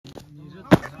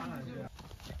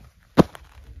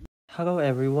Hello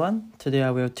everyone, today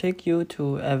I will take you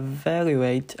to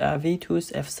evaluate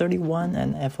Avitus F31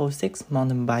 and F06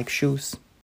 mountain bike shoes.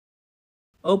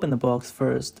 Open the box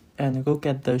first and look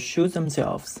at the shoes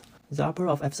themselves. The upper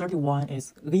of F31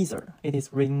 is leather. It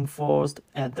is reinforced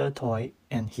at the toe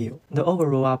and heel. The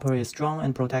overall upper is strong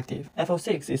and protective.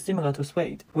 F06 is similar to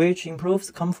suede, which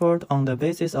improves comfort on the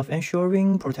basis of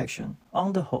ensuring protection.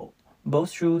 On the whole,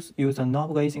 both shoes use a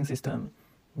knob lacing system.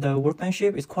 The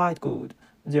workmanship is quite good.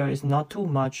 There is not too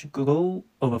much glue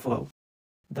overflow.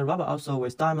 The rubber outsole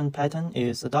with diamond pattern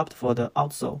is adopted for the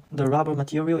outsole. The rubber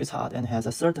material is hard and has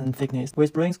a certain thickness,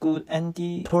 which brings good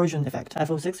anti-torsion effect.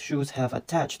 F06 shoes have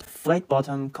attached flat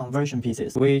bottom conversion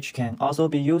pieces, which can also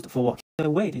be used for walking.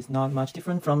 The weight is not much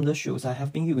different from the shoes I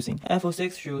have been using.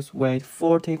 F06 shoes weigh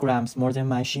 40 grams more than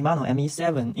my Shimano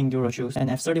ME7 Enduro shoes, and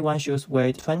F31 shoes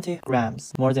weigh 20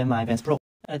 grams more than my Vans Pro.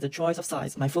 At the choice of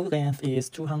size, my foot length is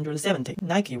 270.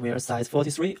 Nike wears size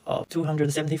 43 of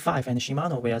 275 and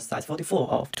Shimano wears size 44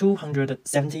 of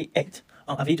 278.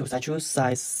 On Avitus, I choose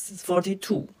size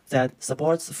 42 that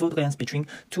supports foot length between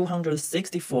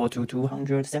 264 to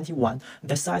 271.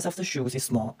 The size of the shoes is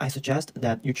small. I suggest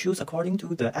that you choose according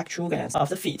to the actual length of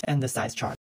the feet and the size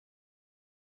chart.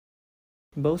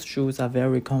 Both shoes are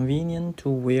very convenient to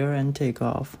wear and take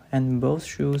off, and both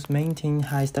shoes maintain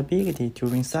high stability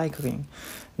during cycling.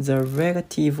 The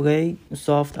relatively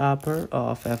soft upper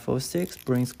of F06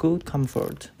 brings good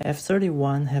comfort.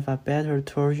 F31 have a better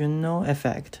torsional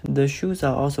effect. The shoes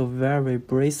are also very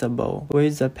breathable,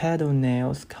 with the pedal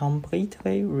nails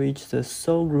completely reach the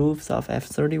sole roofs of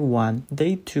F31.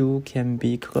 They too can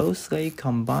be closely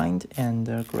combined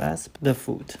and grasp the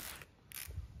foot.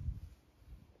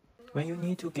 When you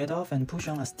need to get off and push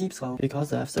on a steep slope because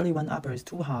the F31 upper is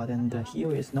too hard and the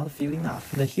heel is not feel enough,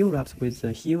 the heel rubs with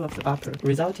the heel of the upper,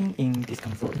 resulting in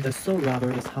discomfort. The sole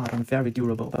rubber is hard and very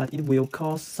durable, but it will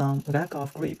cause some lack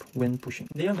of grip when pushing.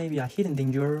 There may be a hidden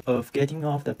danger of getting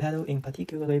off the pedal in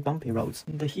particularly bumpy roads.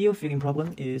 The heel feeling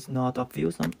problem is not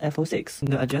obvious on F06.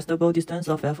 The adjustable distance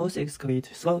of F06 cleat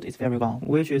slope is very long,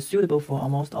 which is suitable for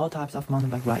almost all types of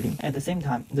mountain bike riding. At the same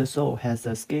time, the sole has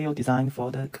a scale designed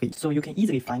for the cleat, so you can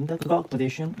easily find the lock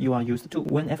position you are used to.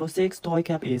 When F06 toe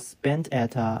cap is bent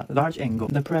at a large angle,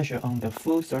 the pressure on the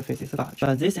full surface is large,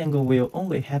 but this angle will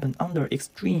only happen under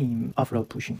extreme off-road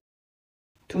pushing.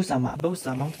 To sum up, both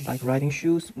are mountain bike riding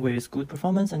shoes with good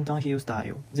performance and downhill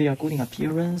style. They are good in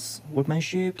appearance,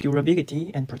 workmanship,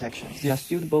 durability, and protection. They are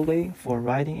suitable for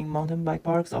riding in mountain bike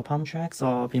parks or pump tracks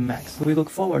or BMX. We look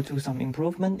forward to some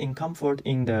improvement in comfort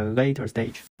in the later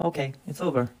stage. Okay, it's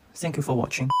over. Thank you for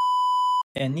watching.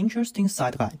 An interesting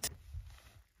sidelight.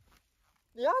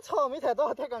 你丫操！没踩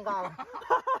到，太尴尬了！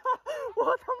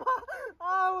我他妈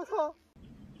啊！我操！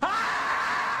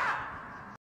啊！